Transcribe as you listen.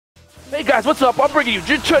Hey guys, what's up? I'm bringing you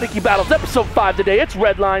Jinchūriki Battles Episode 5 today. It's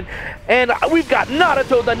Redline, and we've got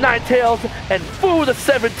Naruto the 9 Tails and Fu the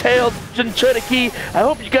 7 Tails Jinchūriki. I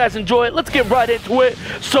hope you guys enjoy it. Let's get right into it.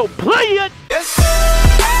 So play it! Yes.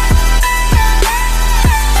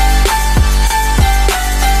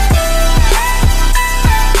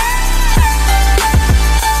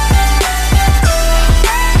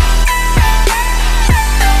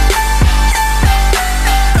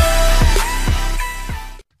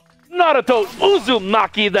 Naruto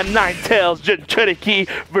Uzumaki, the 9 Tails Jinchūriki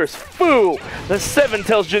versus Fu, the 7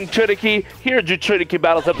 Tails Jinchūriki. Here at Jinchūriki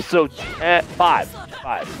Battles Episode 5.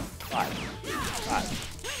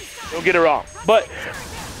 Don't get it wrong. But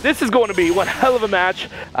this is going to be one hell of a match.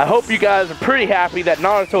 I hope you guys are pretty happy that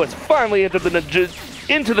Naruto has finally entered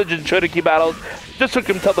into the Jinchūriki battles. Just took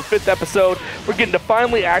him till the 5th episode. We're getting to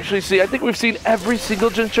finally actually see, I think we've seen every single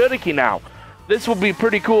Jinchūriki now. This will be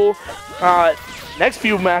pretty cool. Next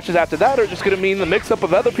few matches after that are just going to mean the mix-up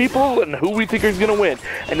of other people and who we think is going to win.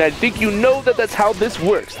 And I think you know that that's how this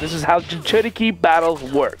works. This is how Jinchūriki battles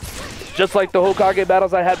work. Just like the Hokage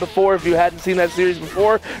battles I had before. If you hadn't seen that series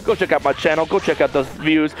before, go check out my channel. Go check out those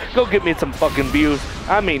views. Go get me some fucking views.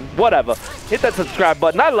 I mean, whatever. Hit that subscribe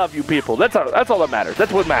button. I love you people. That's all that matters.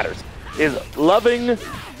 That's what matters. Is loving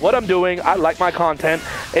what I'm doing. I like my content,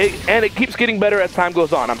 and it keeps getting better as time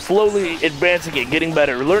goes on. I'm slowly advancing it, getting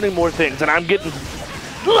better, learning more things, and I'm getting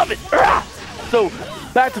love it. So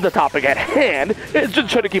back to the topic at hand. It's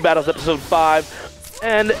Jinchūriki Battles Episode 5,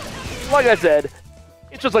 and like I said,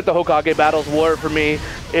 it's just like the Hokage battles were for me.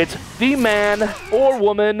 It's the man or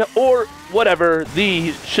woman or whatever,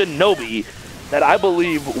 the shinobi that I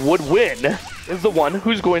believe would win is the one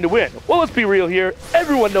who's going to win. Well, let's be real here.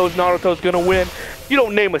 Everyone knows Naruto's going to win. You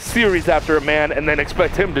don't name a series after a man and then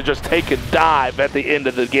expect him to just take a dive at the end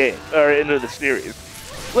of the game, or end of the series.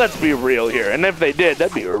 Let's be real here. And if they did,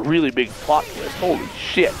 that'd be a really big plot twist. Holy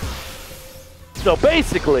shit. So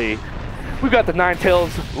basically, we've got the 9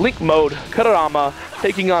 Tails Link mode, Kurama,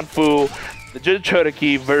 taking on Fu, the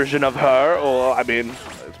Jinchūriki version of her, or I mean,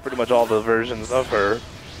 it's pretty much all the versions of her.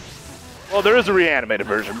 Well, there is a reanimated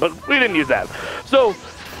version, but we didn't use that. So,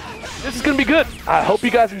 this is going to be good. I hope you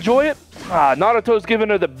guys enjoy it. Naruto's giving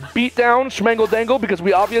her the beatdown, schmangle-dangle, because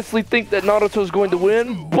we obviously think that Naruto's going to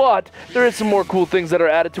win, but there is some more cool things that are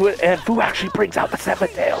added to it, and Fu actually brings out the 7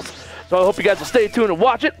 Tails. So I hope you guys will stay tuned and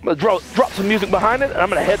watch it. I'm going to drop some music behind it, and I'm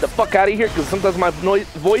going to head the fuck out of here, because sometimes my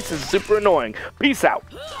voice is super annoying. Peace out.